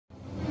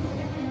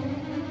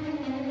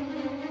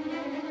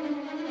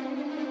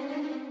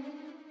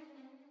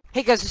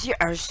Hey guys, it's here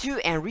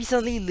Arsu, and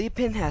recently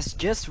Lepin has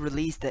just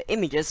released the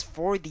images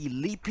for the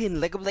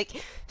Lepin Lego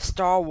Blade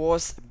Star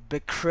Wars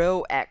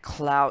Betrayal at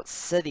Cloud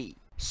City.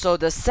 So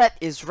the set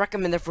is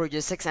recommended for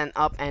ages 6 and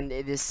up, and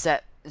it is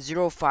set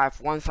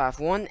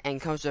 05151 and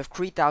comes with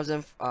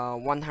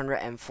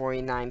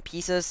 3,149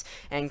 pieces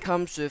and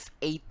comes with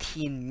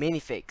 18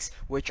 minifigs,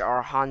 which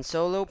are Han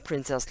Solo,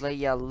 Princess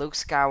Leia, Luke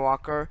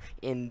Skywalker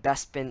in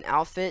Bespin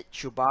outfit,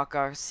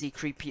 Chewbacca,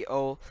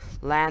 C-3PO,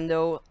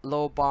 Lando,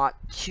 Lobot,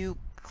 2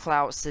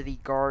 Cloud City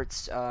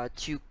guards,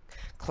 2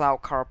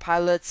 Cloud Car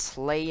pilots,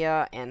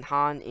 Leia and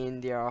Han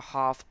in their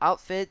Hoth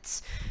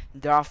outfits,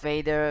 Darth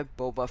Vader,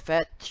 Boba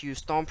Fett, 2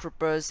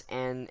 Stormtroopers,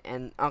 and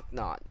an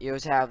Ugnaught. You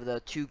also have the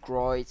 2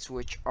 droids,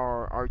 which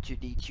are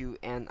R2-D2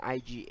 and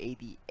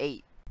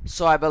IG-88.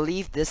 So I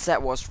believe this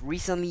set was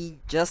recently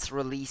just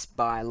released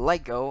by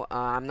Lego.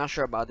 I'm not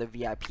sure about the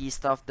VIP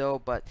stuff though,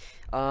 but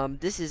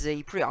this is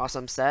a pretty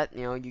awesome set.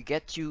 You know, you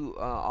get 2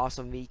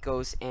 awesome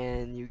vehicles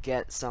and you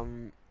get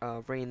some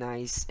very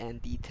nice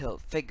and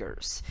detailed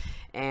figures.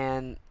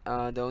 And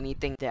the only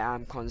thing that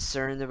I'm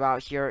concerned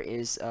about here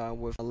is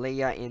with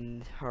Leia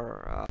in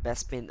her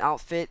Bespin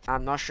outfit.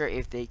 I'm not sure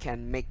if they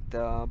can make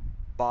the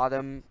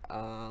bottom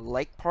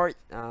leg part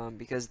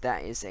because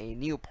that is a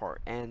new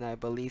part and I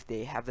believe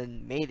they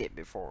haven't made it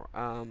before.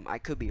 I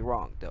could be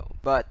wrong though,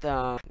 but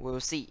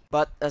we'll see.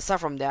 But aside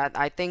from that,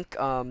 I think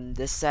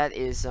this set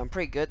is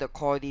pretty good. The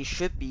quality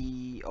should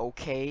be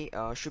okay,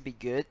 should be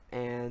good,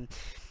 and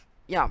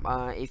yeah,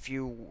 if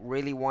you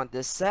really want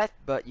this set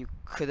but you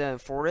couldn't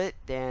afford it,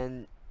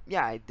 then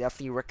yeah, I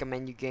definitely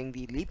recommend you getting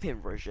the Lepin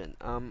version.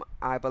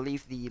 I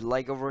believe the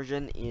Lego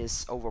version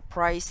is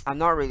overpriced. I'm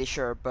not really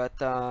sure, but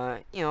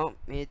you know,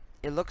 it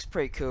looks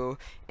pretty cool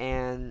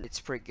and it's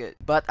pretty good.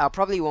 But I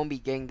probably won't be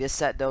getting this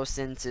set though,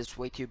 since it's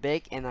way too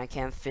big and I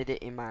can't fit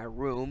it in my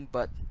room.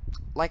 But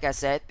like I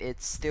said,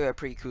 it's still a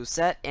pretty cool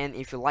set, and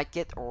if you like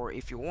it or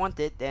if you want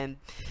it, then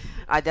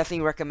I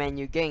definitely recommend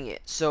you getting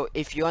it. So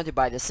if you want to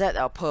buy the set,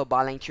 I'll put a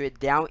buy link to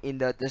it down in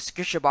the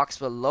description box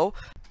below,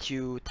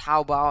 to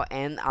Taobao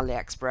and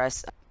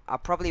AliExpress. I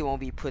probably won't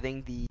be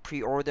putting the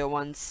pre-order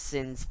ones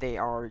since they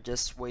are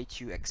just way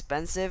too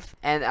expensive,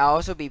 and I'll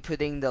also be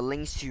putting the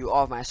links to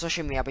all of my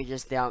social media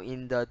pages down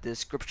in the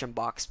description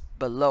box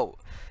below.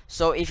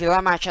 So if you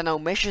like my channel,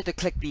 make sure to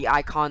click the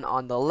icon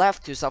on the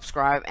left to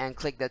subscribe and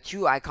click the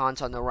 2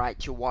 icons on the right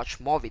to watch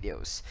more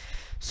videos.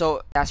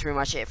 So that's pretty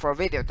much it for a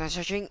video. Thanks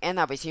for watching, and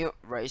I'll be seeing you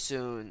very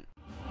soon.